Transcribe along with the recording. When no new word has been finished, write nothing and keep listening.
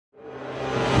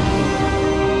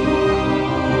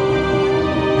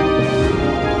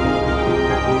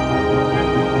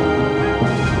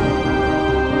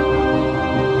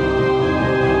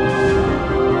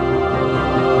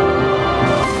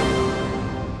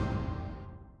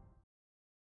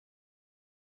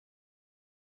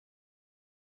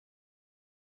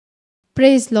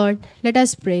Praise Lord. Let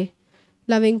us pray.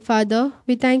 Loving Father,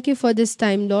 we thank you for this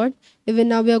time, Lord. Even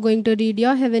now we are going to read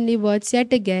your heavenly words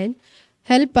yet again.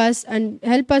 Help us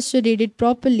to read it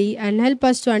properly and help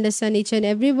us to understand each and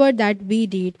every word that we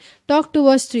read. Talk to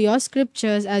us through your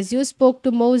scriptures as you spoke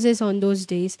to Moses on those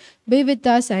days. Be with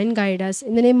us and guide us.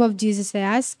 In the name of Jesus I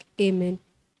ask. Amen.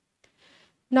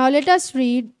 Now let us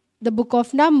read the book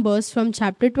of Numbers from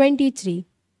chapter 23.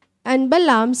 And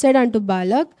Balaam said unto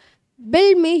Balak,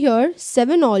 Build me here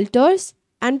 7 altars,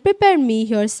 and prepare me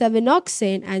here 7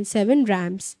 oxen and 7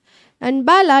 rams. And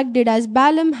Balak did as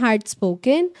Balaam had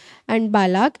spoken, and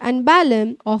Balak and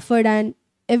Balaam offered on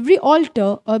every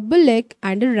altar a bullock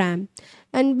and a ram.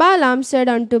 And Balaam said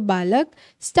unto Balak,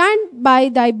 Stand by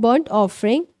thy burnt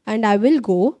offering, and I will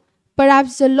go.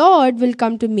 Perhaps the Lord will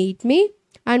come to meet me,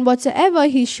 and whatsoever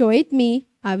he showeth me,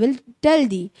 I will tell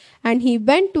thee. And he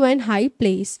went to an high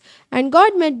place. And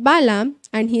God met Balaam,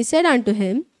 and he said unto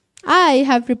him, I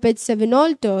have prepared 7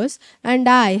 altars, and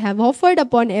I have offered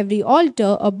upon every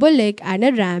altar a bullock and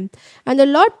a ram. And the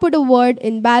Lord put a word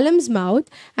in Balaam's mouth,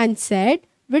 and said,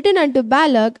 Written unto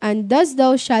Balak, and thus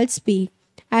thou shalt speak.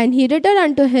 And he returned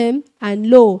unto him, and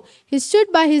lo, he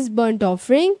stood by his burnt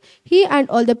offering, he and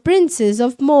all the princes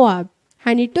of Moab.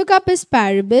 And he took up his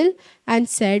parable, and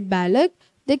said, Balak,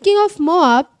 the king of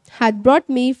Moab hath brought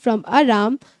me from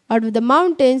Aram out of the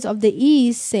mountains of the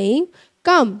east, saying,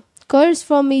 Come, curse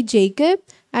for me Jacob,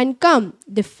 and come,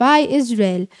 defy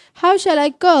Israel. How shall I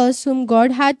curse whom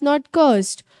God hath not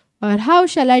cursed? Or how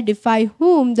shall I defy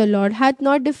whom the Lord hath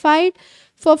not defied?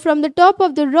 For from the top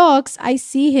of the rocks I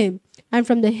see him, and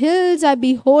from the hills I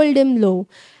behold him low.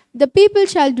 The people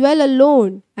shall dwell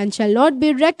alone, and shall not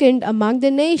be reckoned among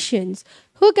the nations.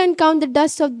 Who can count the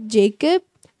dust of Jacob,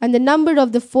 and the number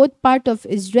of the fourth part of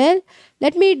Israel?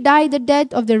 Let me die the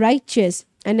death of the righteous,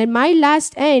 and let my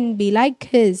last end be like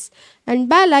his. And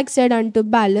Balak said unto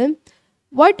Balaam,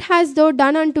 What hast thou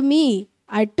done unto me?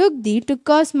 I took thee to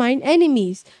curse mine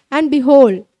enemies, and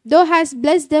behold, thou hast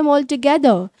blessed them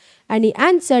altogether. And he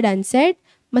answered and said,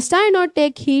 Must I not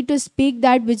take heed to speak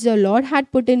that which the Lord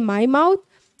had put in my mouth?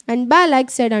 And Balak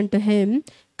said unto him,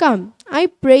 Come, I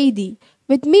pray thee,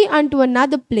 with me unto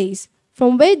another place,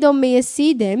 from where thou mayest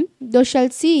see them. Thou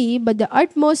shalt see but the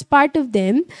utmost part of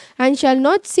them, and shalt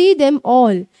not see them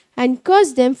all, and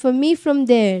curse them for me from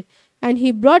there. And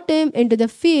he brought him into the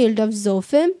field of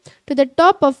Zophim, to the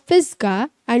top of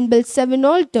Pisgah, and built 7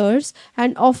 altars,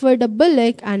 and offered a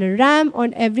bullock and a ram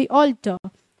on every altar.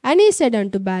 And he said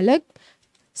unto Balak,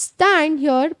 Stand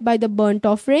here by the burnt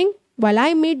offering, while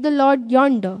I meet the Lord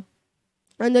yonder.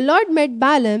 And the Lord met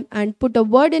Balaam, and put a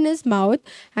word in his mouth,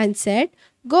 and said,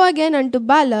 Go again unto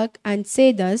Balak, and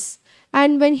say thus.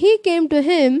 And when he came to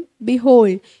him,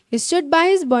 behold, he stood by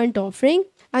his burnt offering,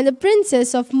 and the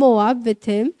princes of Moab with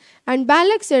him. And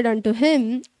Balak said unto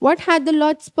him, What hath the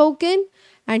Lord spoken?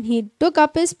 And he took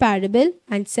up his parable,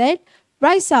 and said,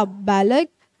 Rise up, Balak,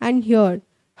 and hear.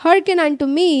 Hearken unto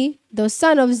me, thou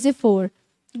son of Ziphor.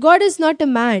 God is not a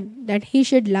man, that he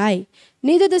should lie,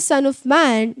 neither the Son of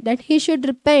Man, that he should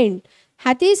repent.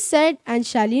 Hath he said, and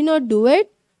shall he not do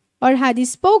it? Or hath he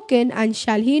spoken, and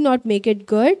shall he not make it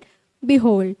good?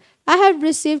 Behold, I have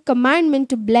received commandment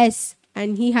to bless,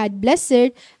 and he had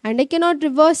blessed, and I cannot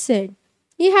reverse it.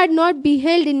 He had not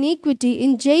beheld iniquity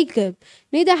in Jacob,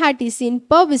 neither had he seen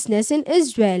perverseness in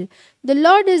Israel. The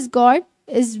Lord his God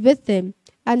is with him,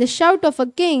 and the shout of a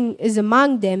king is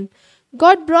among them.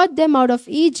 God brought them out of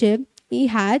Egypt. He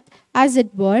hath, as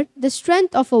it were, the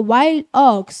strength of a wild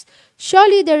ox.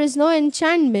 Surely there is no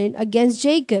enchantment against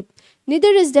Jacob, neither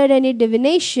is there any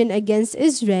divination against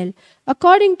Israel.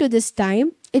 According to this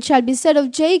time, it shall be said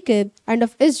of Jacob and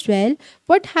of Israel,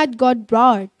 What hath God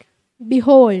brought?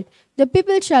 Behold, the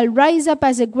people shall rise up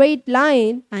as a great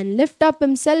lion, and lift up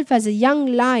himself as a young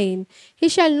lion. He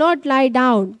shall not lie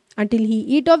down until he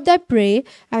eat of their prey,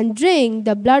 and drink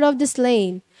the blood of the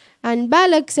slain. And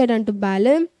Balak said unto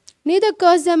Balaam, Neither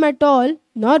curse them at all,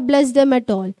 nor bless them at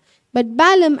all. But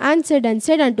Balaam answered and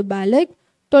said unto Balak,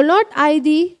 Told not I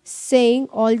thee, saying,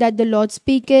 All that the Lord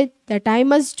speaketh, that I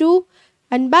must do?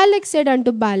 And Balak said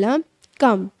unto Balaam,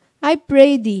 Come, I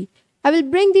pray thee, I will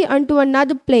bring thee unto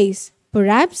another place.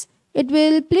 Perhaps it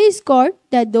will please God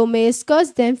that thou mayest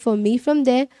curse them for me from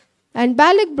there. And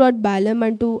Balak brought Balaam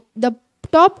unto the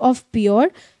top of Peor,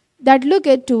 that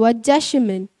looketh toward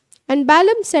Jeshimon. And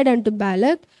Balaam said unto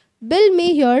Balak, Build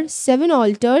me here 7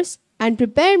 altars, and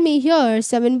prepare me here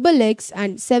 7 bullocks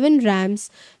and 7 rams.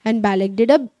 And Balak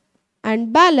did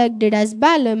as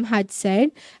Balaam had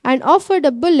said, and offered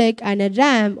a bullock and a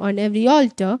ram on every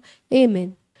altar.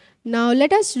 Amen. Now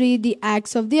let us read the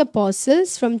Acts of the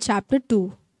Apostles from chapter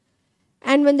 2.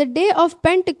 And when the day of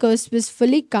Pentecost was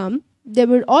fully come, they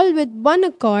were all with one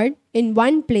accord in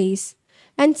one place.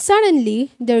 And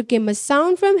suddenly there came a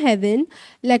sound from heaven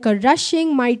like a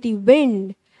rushing mighty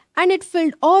wind, and it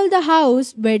filled all the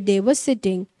house where they were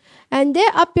sitting. And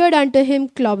there appeared unto him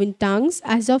cloven tongues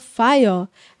as of fire,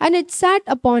 and it sat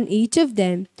upon each of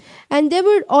them. And they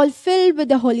were all filled with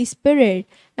the Holy Spirit,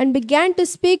 and began to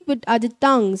speak with other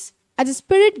tongues, as the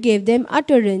Spirit gave them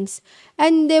utterance.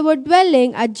 And they were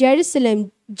dwelling at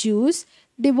Jerusalem Jews,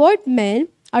 devout men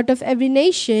out of every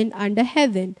nation under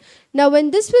heaven. Now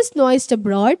when this was noised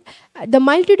abroad, the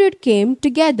multitude came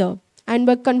together, and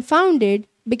were confounded,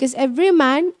 because every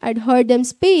man had heard them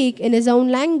speak in his own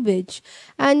language.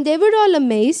 And they were all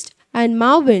amazed and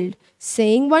marveled,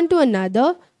 saying one to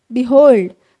another,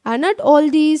 Behold, are not all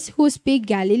these who speak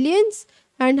Galileans?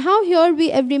 And how hear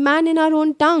we every man in our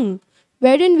own tongue,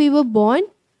 wherein we were born?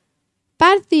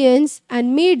 Parthians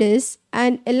and Medes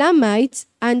and Elamites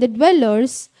and the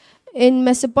dwellers in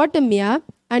Mesopotamia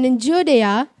and in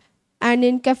Judea and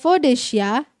in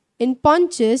Cappadocia, in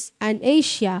Pontus and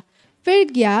Asia,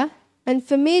 Phrygia and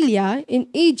Familia, in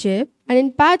Egypt, and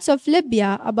in parts of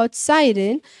Libya about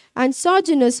Cyrene, and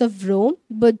sojourners of Rome,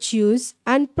 both Jews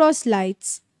and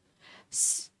proselytes.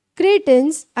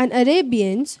 Cretans and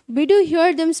Arabians, we do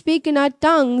hear them speak in our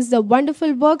tongues the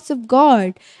wonderful works of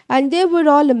God. And they were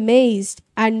all amazed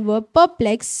and were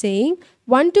perplexed, saying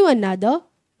one to another,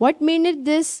 What meaneth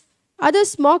this?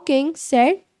 Others mocking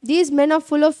said, These men are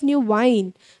full of new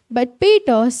wine. But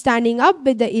Peter, standing up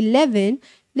with the 11,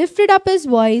 lifted up his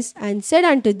voice and said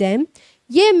unto them,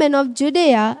 Ye men of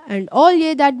Judea, and all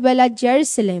ye that dwell at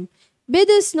Jerusalem, be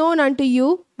this known unto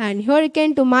you, and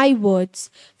hearken to my words.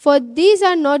 For these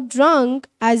are not drunk,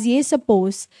 as ye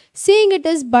suppose, seeing it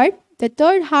is but the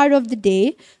third hour of the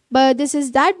day. But this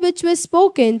is that which was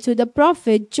spoken through the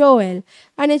prophet Joel.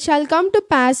 And it shall come to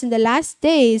pass in the last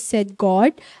days, said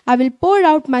God, I will pour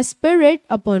out my spirit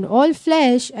upon all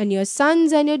flesh, and your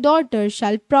sons and your daughters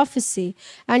shall prophesy,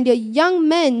 and your young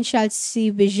men shall see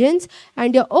visions,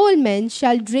 and your old men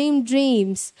shall dream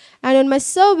dreams. And on my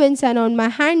servants and on my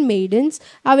handmaidens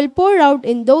I will pour out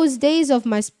in those days of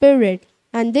my spirit,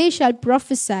 and they shall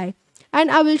prophesy.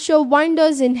 And I will show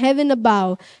wonders in heaven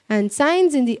above, and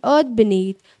signs in the earth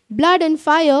beneath, blood and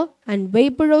fire and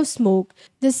vapor of smoke.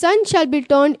 The sun shall be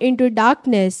turned into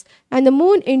darkness, and the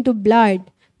moon into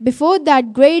blood, before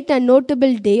that great and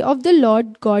notable day of the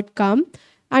Lord God come.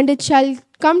 And it shall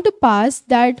come to pass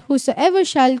that whosoever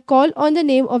shall call on the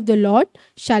name of the Lord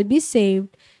shall be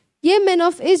saved. Ye men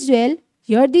of Israel,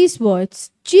 hear these words.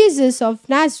 Jesus of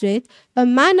Nazareth, a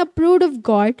man approved of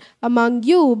God among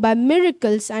you by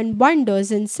miracles and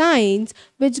wonders and signs,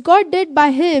 which God did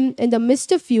by him in the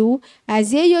midst of you,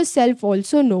 as ye yourself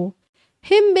also know.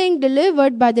 Him being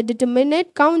delivered by the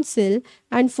determinate counsel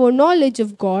and foreknowledge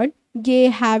of God, ye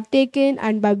have taken,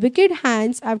 and by wicked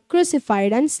hands have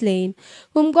crucified and slain,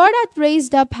 whom God hath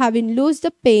raised up, having loosed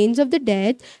the pains of the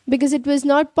death, because it was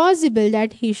not possible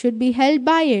that he should be held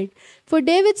by it. For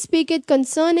David speaketh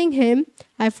concerning him,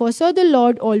 I foresaw the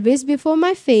Lord always before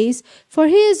my face, for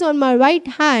he is on my right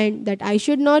hand, that I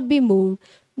should not be moved.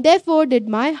 Therefore did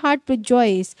my heart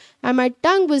rejoice, and my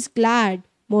tongue was glad.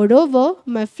 Moreover,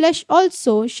 my flesh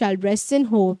also shall rest in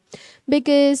hope,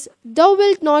 because thou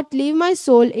wilt not leave my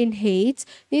soul in hate,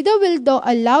 neither wilt thou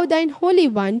allow thine Holy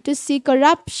One to see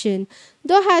corruption.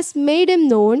 Thou hast made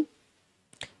known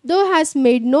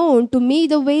to me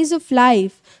the ways of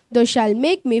life. Thou shalt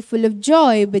make me full of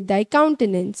joy with thy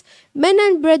countenance. Men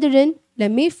and brethren,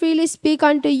 let me freely speak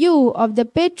unto you of the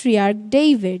patriarch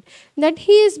David, that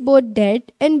he is both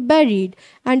dead and buried,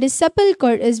 and his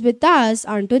sepulchre is with us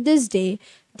unto this day.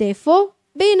 Therefore,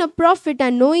 being a prophet,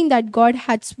 and knowing that God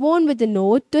had sworn with an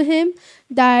oath to him,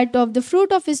 that of the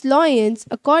fruit of his loins,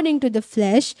 according to the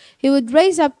flesh, he would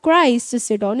raise up Christ to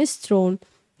sit on his throne.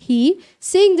 He,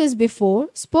 seeing this before,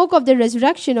 spoke of the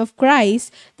resurrection of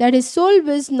Christ, that his soul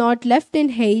was not left in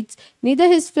hate, neither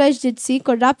his flesh did see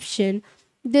corruption.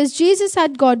 This Jesus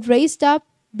had God raised up,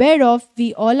 whereof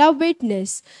we all are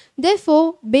witness.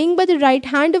 Therefore, being by the right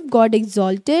hand of God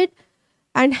exalted,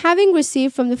 and having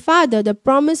received from the Father the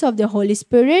promise of the Holy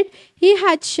Spirit, he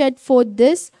hath shed forth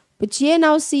this, which ye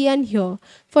now see and hear.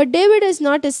 For David is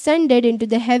not ascended into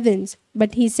the heavens,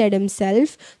 but he said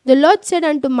himself, The Lord said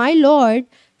unto my Lord,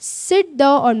 Sit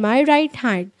thou on my right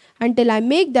hand, until I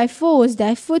make thy foes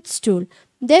thy footstool.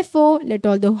 Therefore let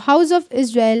all the house of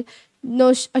Israel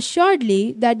know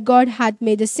assuredly that God hath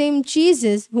made the same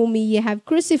Jesus whom ye have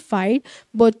crucified,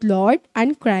 both Lord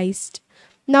and Christ.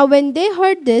 Now when they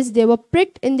heard this, they were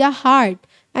pricked in their heart,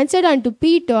 and said unto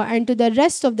Peter and to the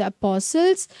rest of the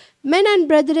apostles, Men and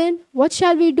brethren, what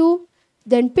shall we do?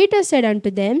 Then Peter said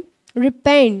unto them,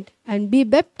 Repent and be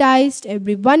baptized,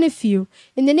 every one of you,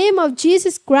 in the name of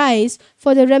Jesus Christ,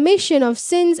 for the remission of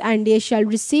sins, and ye shall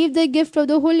receive the gift of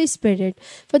the Holy Spirit.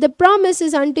 For the promise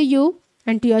is unto you,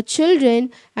 and to your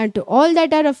children, and to all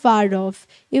that are afar off,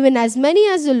 even as many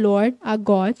as the Lord our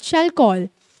God shall call.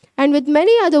 And with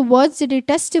many other words did he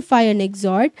testify and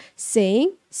exhort,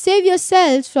 saying, Save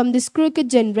yourselves from this crooked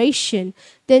generation.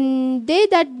 Then they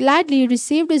that gladly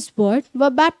received his word were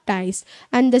baptized,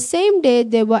 and the same day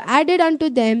there were added unto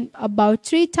them about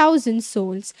 3,000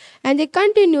 souls. And they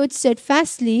continued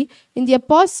steadfastly in the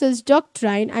apostles'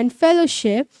 doctrine and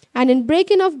fellowship, and in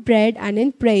breaking of bread and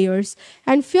in prayers.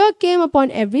 And fear came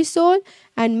upon every soul,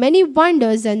 and many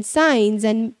wonders and signs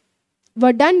and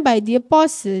were done by the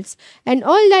apostles, and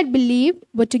all that believed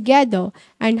were together,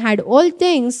 and had all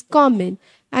things common,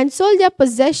 and sold their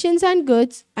possessions and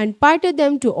goods, and parted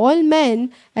them to all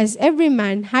men, as every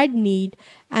man had need.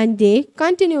 And they,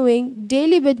 continuing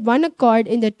daily with one accord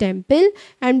in the temple,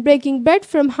 and breaking bread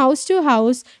from house to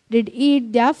house, did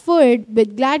eat their food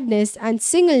with gladness and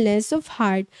singleness of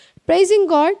heart, praising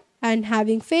God and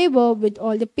having favor with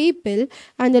all the people.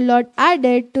 And the Lord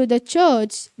added to the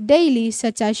church daily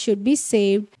such as should be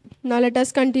saved. Now let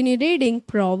us continue reading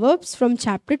Proverbs from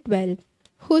chapter 12.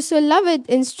 Whoso loveth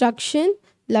instruction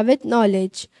loveth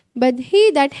knowledge, but he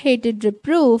that hateth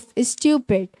reproof is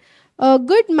stupid. A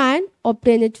good man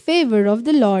obtaineth favor of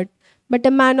the Lord, but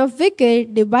a man of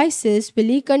wicked devices will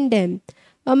he condemn.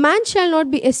 A man shall not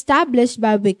be established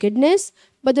by wickedness,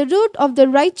 but the root of the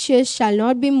righteous shall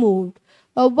not be moved.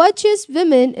 A virtuous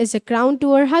woman is a crown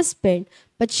to her husband,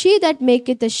 but she that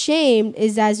maketh ashamed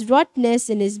is as rottenness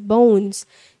in his bones.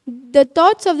 The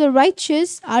thoughts of the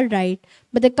righteous are right,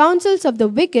 but the counsels of the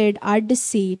wicked are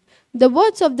deceit. The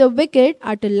words of the wicked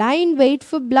are to lie in wait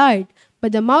for blood,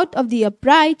 but the mouth of the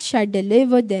upright shall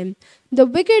deliver them. The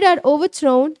wicked are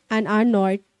overthrown and are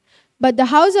not, but the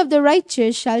house of the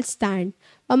righteous shall stand.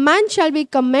 A man shall be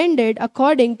commended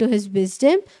according to his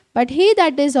wisdom, but he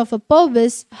that is of a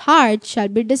perverse heart shall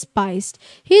be despised.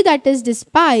 He that is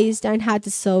despised and hath a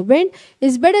servant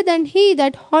is better than he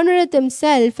that honoureth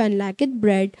himself and lacketh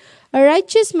bread. A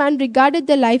righteous man regardeth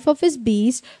the life of his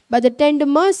beast, but the tender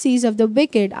mercies of the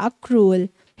wicked are cruel.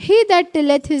 He that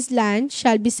tilleth his land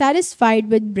shall be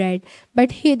satisfied with bread,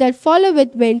 but he that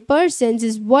followeth vain persons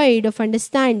is void of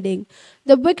understanding.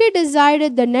 The wicked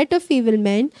desireth the net of evil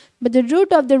men, but the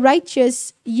root of the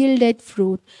righteous yieldeth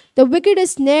fruit. The wicked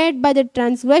is snared by the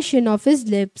transgression of his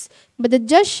lips, but the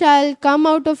just shall come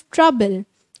out of trouble.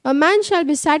 A man shall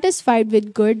be satisfied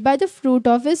with good by the fruit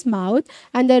of his mouth,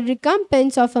 and the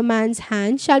recompense of a man's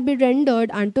hand shall be rendered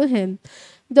unto him.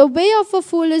 The way of a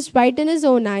fool is right in his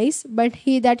own eyes, but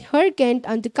he that hearkeneth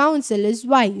unto counsel is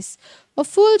wise. A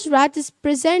fool's wrath is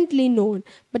presently known,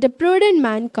 but a prudent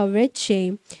man covereth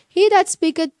shame. He that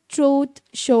speaketh truth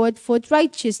showeth forth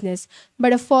righteousness,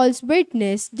 but a false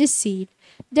witness deceit.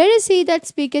 There is he that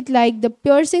speaketh like the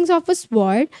piercings of a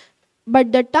sword,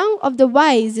 but the tongue of the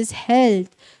wise is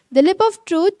health. The lip of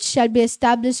truth shall be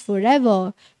established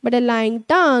forever, but a lying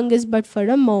tongue is but for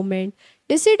a moment.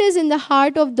 Deceit is in the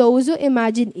heart of those who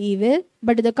imagine evil,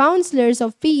 but to the counselors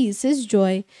of peace is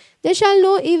joy. There shall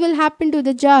no evil happen to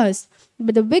the just,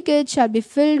 but the wicked shall be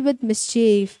filled with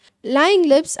mischief. Lying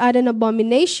lips are an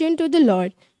abomination to the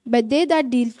Lord, but they that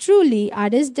deal truly are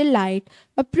his delight.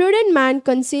 A prudent man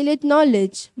concealeth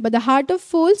knowledge, but the heart of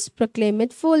fools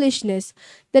proclaimeth foolishness.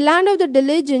 The land of the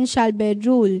diligent shall bear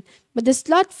rule, but the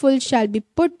slothful shall be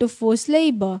put to forced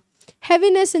labor.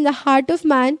 Heaviness in the heart of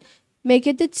man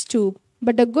maketh it stoop,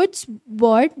 but a good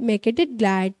word maketh it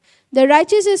glad. The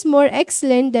righteous is more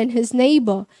excellent than his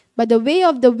neighbor, but the way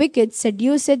of the wicked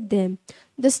seduceth them.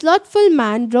 The slothful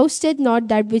man roasteth not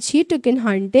that which he took in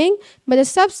hunting, but the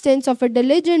substance of a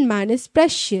diligent man is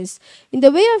precious. In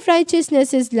the way of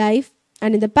righteousness is life,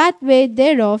 and in the pathway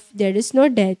thereof there is no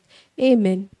death.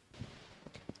 Amen.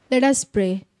 Let us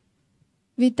pray.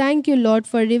 We thank you, Lord,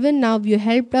 for even now you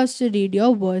helped us to read your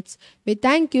words. We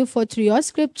thank you for through your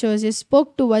scriptures you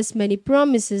spoke to us many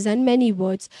promises and many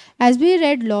words. As we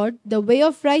read, Lord, the way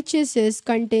of righteousness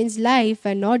contains life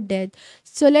and not death.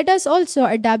 So let us also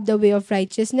adapt the way of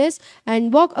righteousness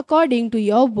and walk according to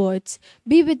your words.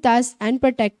 Be with us and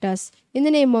protect us. In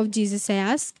the name of Jesus I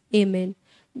ask. Amen.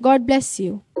 God bless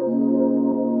you.